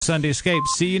Sunday Escape.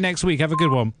 See you next week. Have a good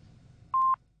one.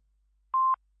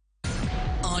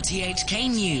 RTHK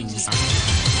News.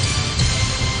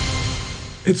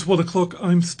 It's 1 o'clock.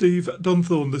 I'm Steve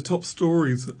Dunthorne. The top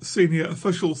stories. Senior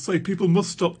officials say people must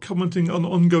stop commenting on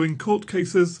ongoing court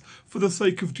cases for the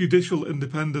sake of judicial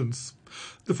independence.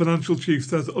 The financial chief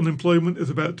says unemployment is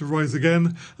about to rise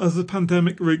again as the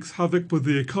pandemic wreaks havoc with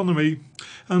the economy.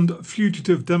 And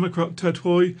fugitive Democrat Ted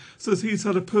Hui says he's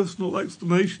had a personal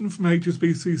explanation from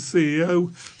HSBC's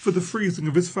CEO for the freezing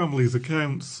of his family's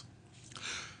accounts.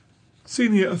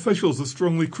 Senior officials have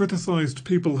strongly criticised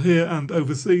people here and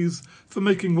overseas for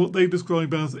making what they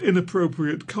describe as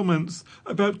inappropriate comments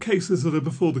about cases that are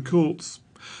before the courts.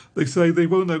 They say they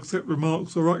won't accept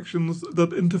remarks or actions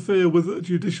that interfere with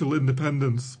judicial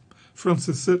independence.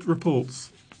 Francis Sitt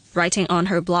reports. Writing on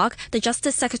her blog, the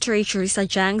Justice Secretary Theresa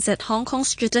Zhang said Hong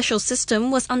Kong's judicial system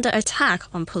was under attack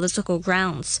on political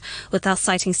grounds. Without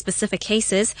citing specific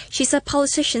cases, she said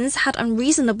politicians had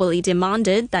unreasonably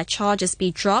demanded that charges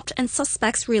be dropped and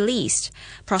suspects released.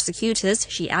 Prosecutors,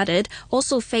 she added,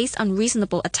 also faced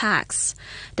unreasonable attacks.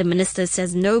 The minister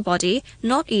says nobody,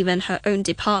 not even her own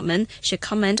department, should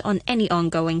comment on any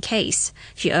ongoing case.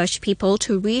 She urged people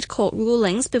to read court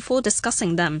rulings before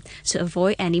discussing them to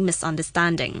avoid any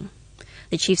misunderstanding.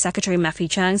 The Chief Secretary Matthew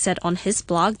Cheung said on his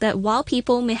blog that while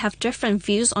people may have different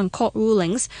views on court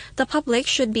rulings, the public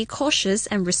should be cautious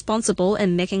and responsible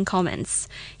in making comments.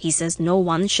 He says no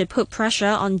one should put pressure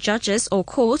on judges or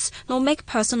courts nor make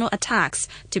personal attacks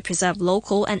to preserve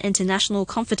local and international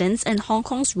confidence in Hong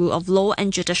Kong's rule of law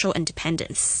and judicial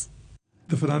independence.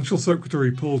 The Financial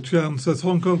Secretary Paul Chan says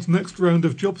Hong Kong's next round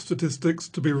of job statistics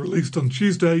to be released on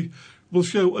Tuesday will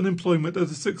show unemployment at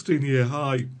a 16-year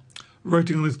high.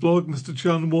 Writing on his blog, Mr.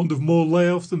 Chan warned of more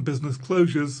layoffs and business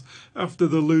closures after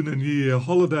the Lunar New Year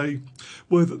holiday,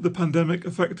 with the pandemic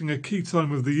affecting a key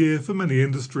time of the year for many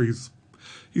industries.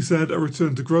 He said a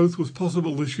return to growth was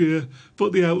possible this year,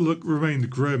 but the outlook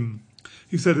remained grim.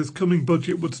 He said his coming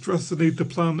budget would stress the need to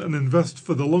plan and invest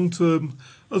for the long term,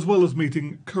 as well as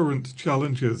meeting current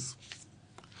challenges.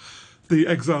 The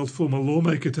exiled former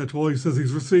lawmaker Ted Hui says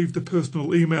he's received a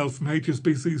personal email from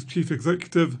HSBC's chief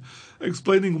executive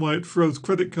explaining why it froze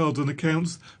credit cards and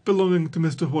accounts belonging to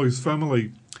Mr. Hui's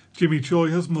family. Jimmy Choi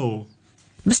has more.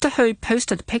 Mr. Hui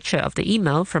posted a picture of the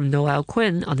email from Noel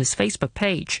Quinn on his Facebook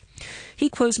page. He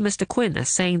quotes Mr. Quinn as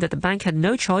saying that the bank had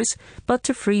no choice but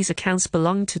to freeze accounts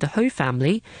belonging to the Hui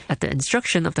family at the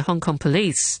instruction of the Hong Kong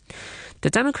police. The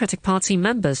Democratic Party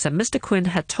member said Mr. Quinn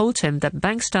had told him that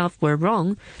bank staff were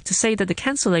wrong to say that the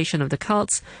cancellation of the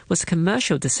cards was a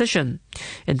commercial decision.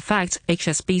 In fact,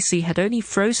 HSBC had only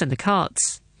frozen the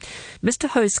cards. Mr.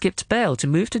 Hui skipped bail to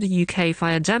move to the UK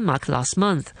via Denmark last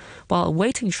month, while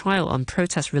awaiting trial on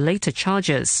protest-related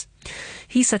charges.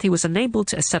 He said he was unable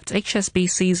to accept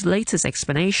HSBC's latest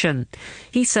explanation.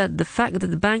 He said the fact that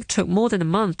the bank took more than a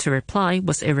month to reply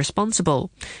was irresponsible,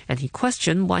 and he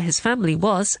questioned why his family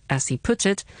was, as he put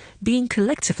it, being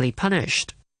collectively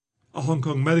punished. A Hong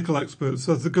Kong medical expert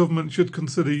says the government should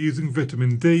consider using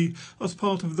vitamin D as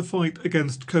part of the fight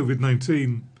against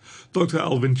COVID-19. Dr.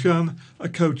 Alvin Chan, a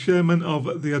co-chairman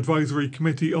of the Advisory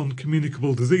Committee on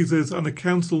Communicable Diseases and a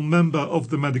council member of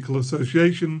the Medical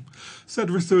Association, said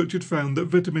research had found that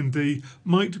vitamin D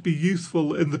might be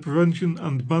useful in the prevention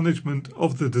and management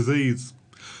of the disease.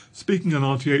 Speaking on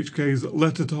RTHK's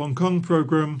Letter to Hong Kong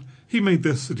programme, he made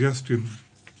this suggestion.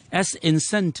 As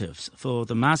incentives for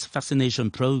the mass vaccination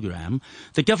program,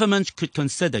 the government could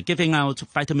consider giving out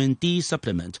vitamin D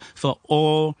supplement for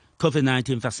all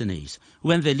COVID-19 vaccinees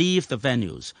when they leave the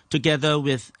venues, together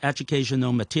with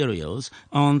educational materials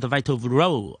on the vital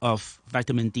role of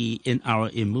vitamin D in our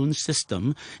immune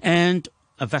system and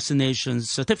a vaccination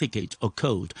certificate or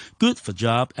code, good for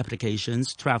job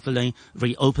applications, traveling,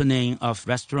 reopening of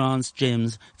restaurants,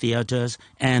 gyms, theatres,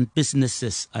 and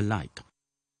businesses alike.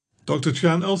 Dr.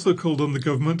 Chan also called on the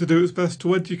government to do its best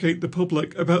to educate the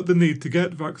public about the need to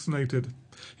get vaccinated.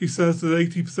 He says that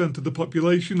 80% of the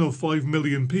population, or 5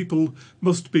 million people,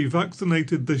 must be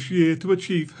vaccinated this year to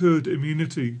achieve herd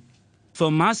immunity.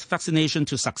 For mass vaccination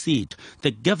to succeed,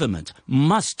 the government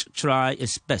must try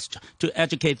its best to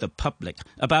educate the public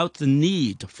about the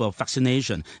need for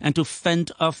vaccination and to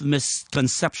fend off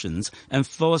misconceptions and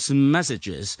false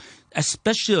messages,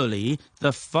 especially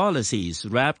the fallacies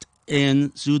wrapped in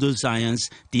pseudoscience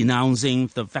denouncing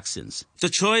the vaccines. The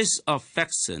choice of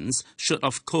vaccines should,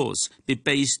 of course, be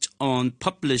based on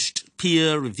published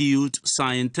peer-reviewed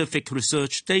scientific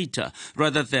research data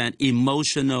rather than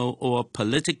emotional or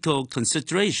political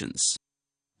considerations.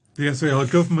 The SAR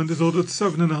government has ordered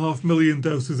 7.5 million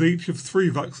doses each of 3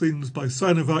 vaccines by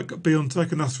Sinovac,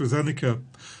 BioNTech and AstraZeneca.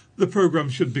 The programme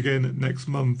should begin next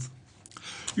month.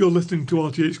 You're listening to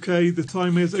RTHK. The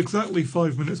time is exactly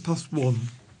 5 minutes past 1.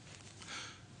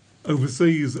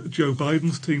 Overseas, Joe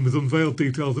Biden's team has unveiled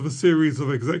details of a series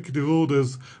of executive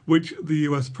orders which the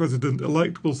US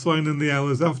President-elect will sign in the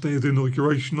hours after his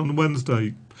inauguration on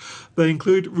Wednesday. They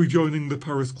include rejoining the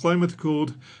Paris Climate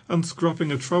Accord and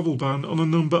scrapping a travel ban on a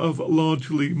number of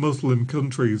largely Muslim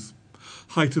countries.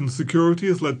 Heightened security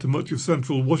has led to much of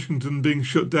central Washington being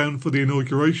shut down for the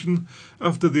inauguration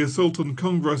after the assault on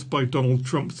Congress by Donald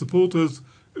Trump supporters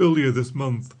earlier this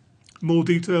month. More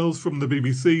details from the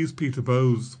BBC's Peter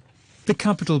Bowes. The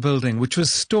Capitol building, which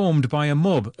was stormed by a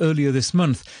mob earlier this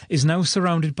month, is now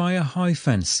surrounded by a high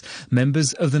fence.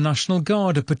 Members of the National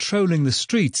Guard are patrolling the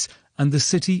streets and the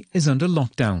city is under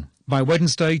lockdown. By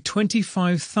Wednesday,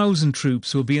 25,000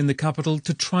 troops will be in the capital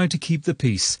to try to keep the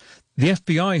peace. The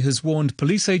FBI has warned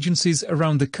police agencies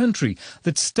around the country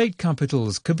that state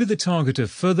capitals could be the target of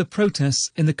further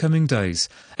protests in the coming days.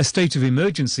 A state of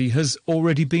emergency has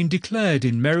already been declared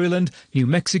in Maryland, New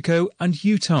Mexico and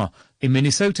Utah. In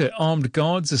Minnesota, armed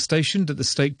guards are stationed at the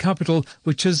state capitol,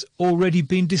 which has already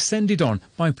been descended on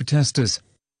by protesters.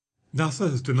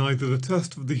 NASA has denied that a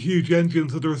test of the huge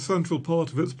engines that are a central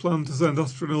part of its plan to send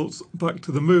astronauts back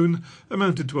to the moon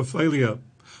amounted to a failure.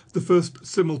 The first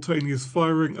simultaneous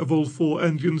firing of all 4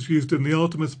 engines used in the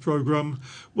Artemis program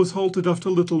was halted after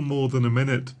little more than a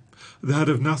minute. The head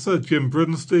of NASA, Jim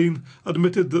Bridenstine,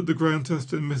 admitted that the ground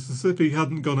test in Mississippi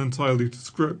hadn't gone entirely to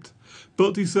script,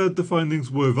 but he said the findings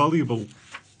were valuable.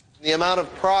 The amount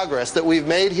of progress that we've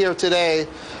made here today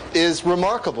is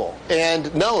remarkable.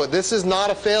 And no, this is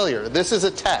not a failure. This is a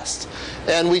test.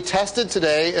 And we tested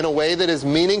today in a way that is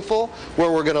meaningful,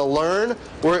 where we're going to learn,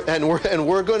 we're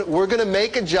going to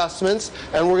make adjustments,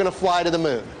 and we're going to fly to the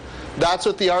moon. That's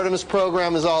what the Artemis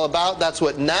program is all about. That's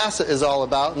what NASA is all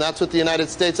about. And that's what the United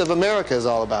States of America is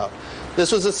all about.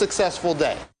 This was a successful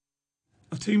day.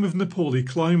 A team of Nepali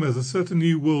climbers has set a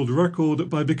new world record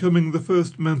by becoming the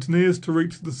first mountaineers to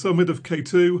reach the summit of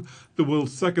K2, the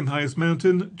world's second highest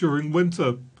mountain, during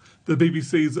winter. The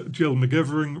BBC's Jill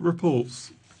McGivering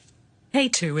reports.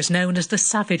 K2 is known as the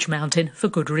Savage Mountain for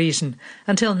good reason.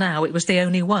 Until now, it was the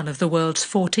only one of the world's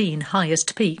 14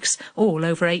 highest peaks, all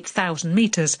over 8,000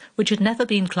 metres, which had never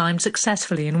been climbed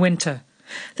successfully in winter.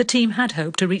 The team had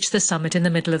hoped to reach the summit in the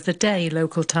middle of the day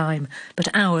local time,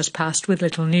 but hours passed with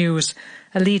little news.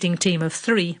 A leading team of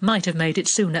 3 might have made it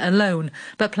sooner alone,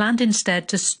 but planned instead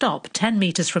to stop 10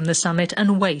 metres from the summit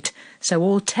and wait, so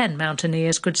all 10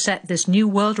 mountaineers could set this new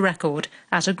world record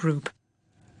as a group.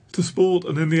 To sport,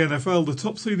 and in the NFL, the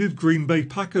top-seeded Green Bay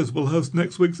Packers will host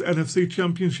next week's NFC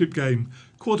Championship game.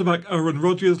 Quarterback Aaron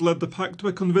Rodgers led the Pack to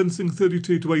a convincing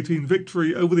 32-18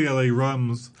 victory over the LA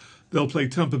Rams. They'll play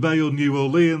Tampa Bay or New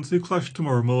Orleans, who clash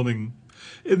tomorrow morning.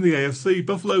 In the AFC,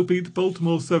 Buffalo beat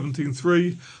Baltimore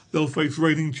 17-3. They'll face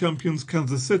reigning champions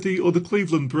Kansas City or the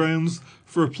Cleveland Browns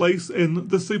for a place in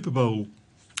the Super Bowl.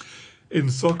 In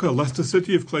soccer, Leicester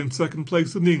City have claimed second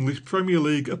place in the English Premier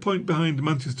League, a point behind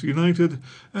Manchester United,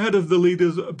 ahead of the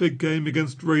leaders' big game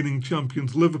against reigning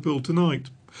champions Liverpool tonight.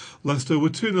 Leicester were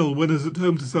 2-0 winners at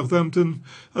home to Southampton,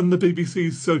 and the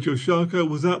BBC's Sergio Sharko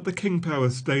was at the King Power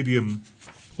Stadium.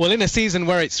 Well, in a season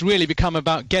where it's really become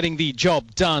about getting the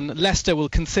job done, Leicester will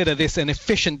consider this an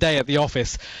efficient day at the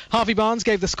office. Harvey Barnes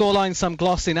gave the scoreline some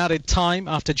gloss in added time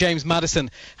after James Maddison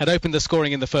had opened the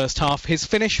scoring in the first half. His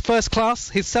finish, first class.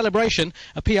 His celebration,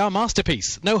 a PR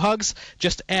masterpiece. No hugs,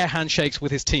 just air handshakes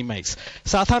with his teammates.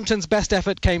 Southampton's best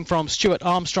effort came from Stuart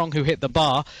Armstrong, who hit the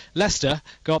bar. Leicester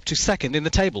go up to second in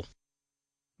the table.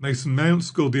 Mason Mount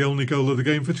scored the only goal of the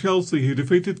game for Chelsea, who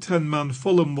defeated 10-man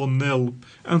Fulham 1-0.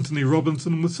 Anthony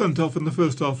Robinson was sent off in the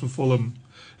first half of Fulham.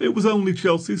 It was only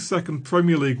Chelsea's second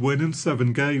Premier League win in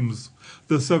 7 games.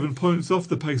 They're 7 points off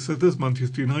the pace-setters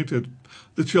Manchester United.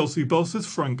 The Chelsea boss is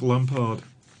Frank Lampard.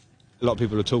 A lot of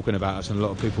people are talking about us, and a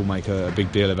lot of people make a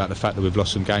big deal about the fact that we've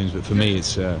lost some games. But for me,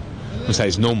 it's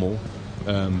normal.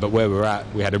 But where we're at,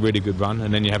 we had a really good run,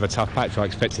 and then you have a tough patch. I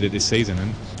expected it this season,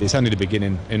 and it's only the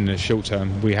beginning. In the short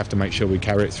term, we have to make sure we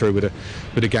carry it through with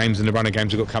the games and the run of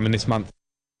games we've got coming this month.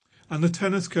 And the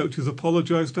tennis coach has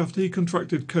apologised after he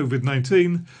contracted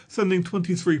COVID-19, sending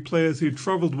 23 players he'd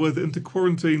travelled with into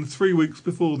quarantine 3 weeks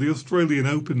before the Australian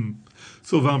Open.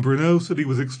 Sylvain Bruneau said he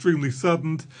was extremely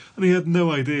saddened, and he had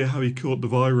no idea how he caught the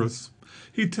virus.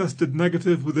 He tested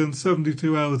negative within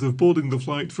 72 hours of boarding the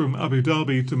flight from Abu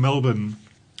Dhabi to Melbourne.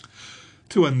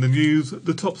 To end the news,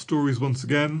 the top stories once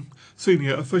again.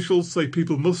 Senior officials say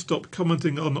people must stop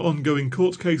commenting on ongoing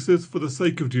court cases for the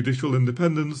sake of judicial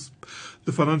independence.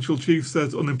 The financial chief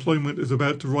says unemployment is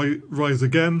about to rise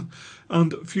again.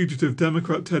 And fugitive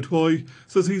Democrat Ted Hui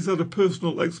says he's had a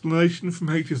personal explanation from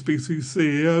HSBC's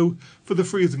CEO for the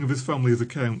freezing of his family's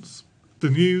accounts. The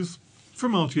news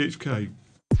from RTHK.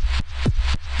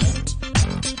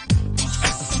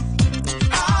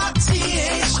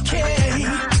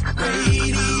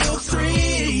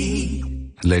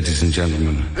 Ladies and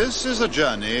gentlemen, this is a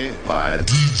journey by a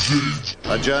DJ.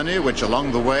 A journey which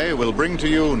along the way will bring to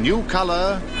you new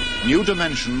color, new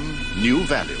dimension, new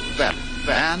value,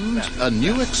 and a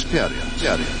new experience.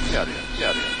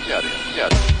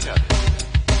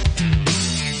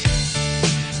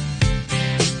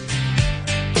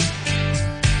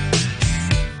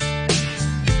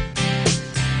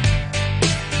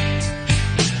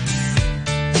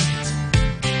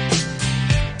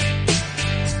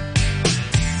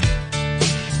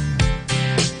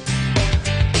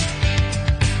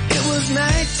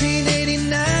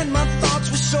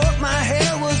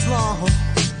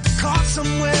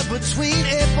 Somewhere between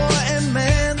a boy and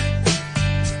man.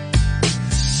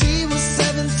 She was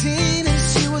 17 and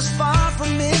she was far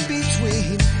from in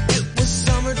between. It was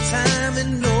summertime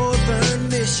in northern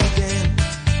Michigan.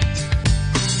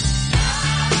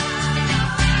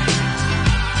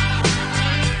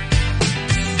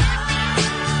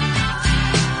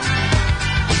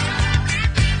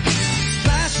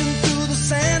 Splashing through the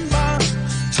sandbar,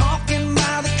 talking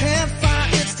by the campfire.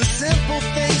 It's the simple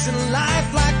things in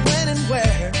life, like when and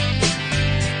where.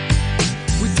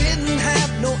 We didn't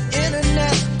have no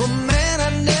internet, but man, I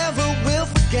never will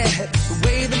forget the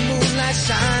way the moonlight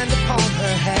shined upon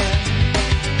her hair.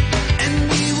 And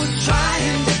we were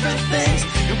trying different things,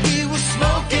 and we were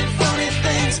smoking funny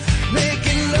things,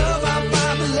 making love out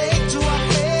by the lake to our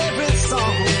favorite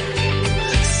song,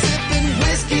 sipping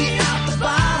whiskey out the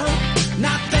bottle,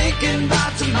 not thinking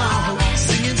about tomorrow,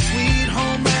 singing Sweet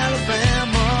Home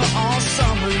Alabama all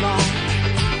summer long.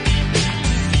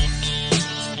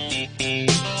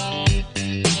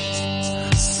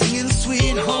 Singing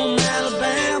Sweet Home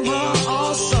Alabama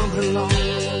all summer long.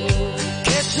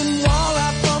 Catching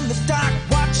walleye from the dock,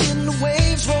 watching the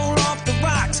waves roll off the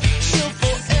rocks. She'll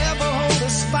forever hold a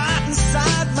spot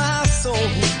inside my soul.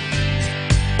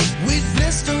 We'd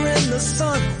blister in the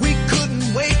sun, we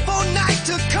couldn't wait for night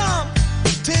to come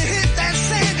to hit that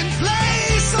sand and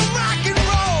play some rock and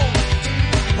roll.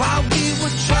 While we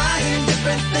were trying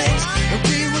different things, and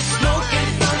we were smoking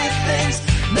funny things,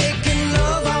 making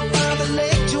love out by the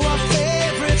lake to our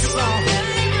favorite song,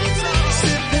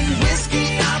 sipping whiskey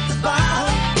out the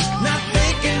bottle, not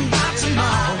thinking about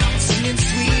tomorrow, singing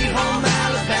Sweet Home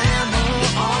Alabama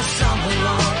all summer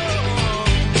long.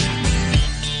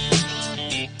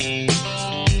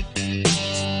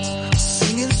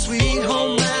 Singing Sweet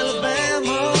Home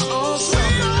Alabama all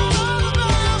summer long.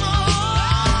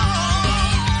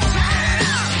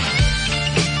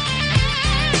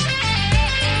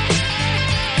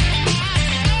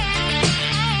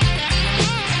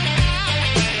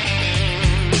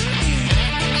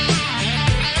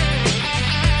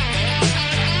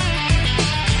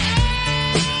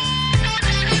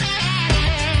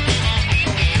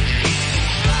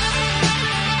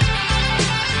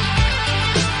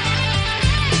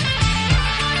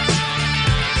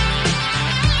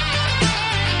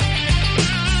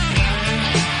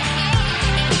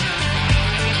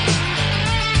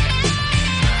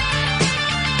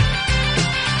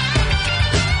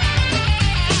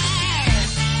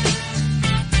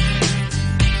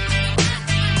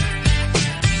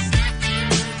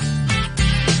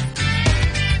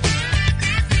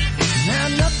 Now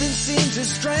nothing seems as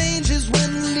strange as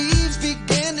when the leaves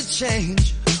begin to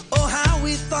change. Oh, how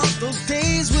we thought those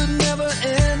days would never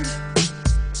end.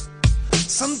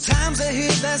 Sometimes I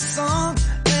hear that song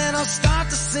and I'll start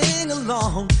to sing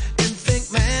along and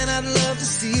think, man, I'd love to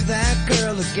see that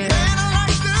girl again. Man,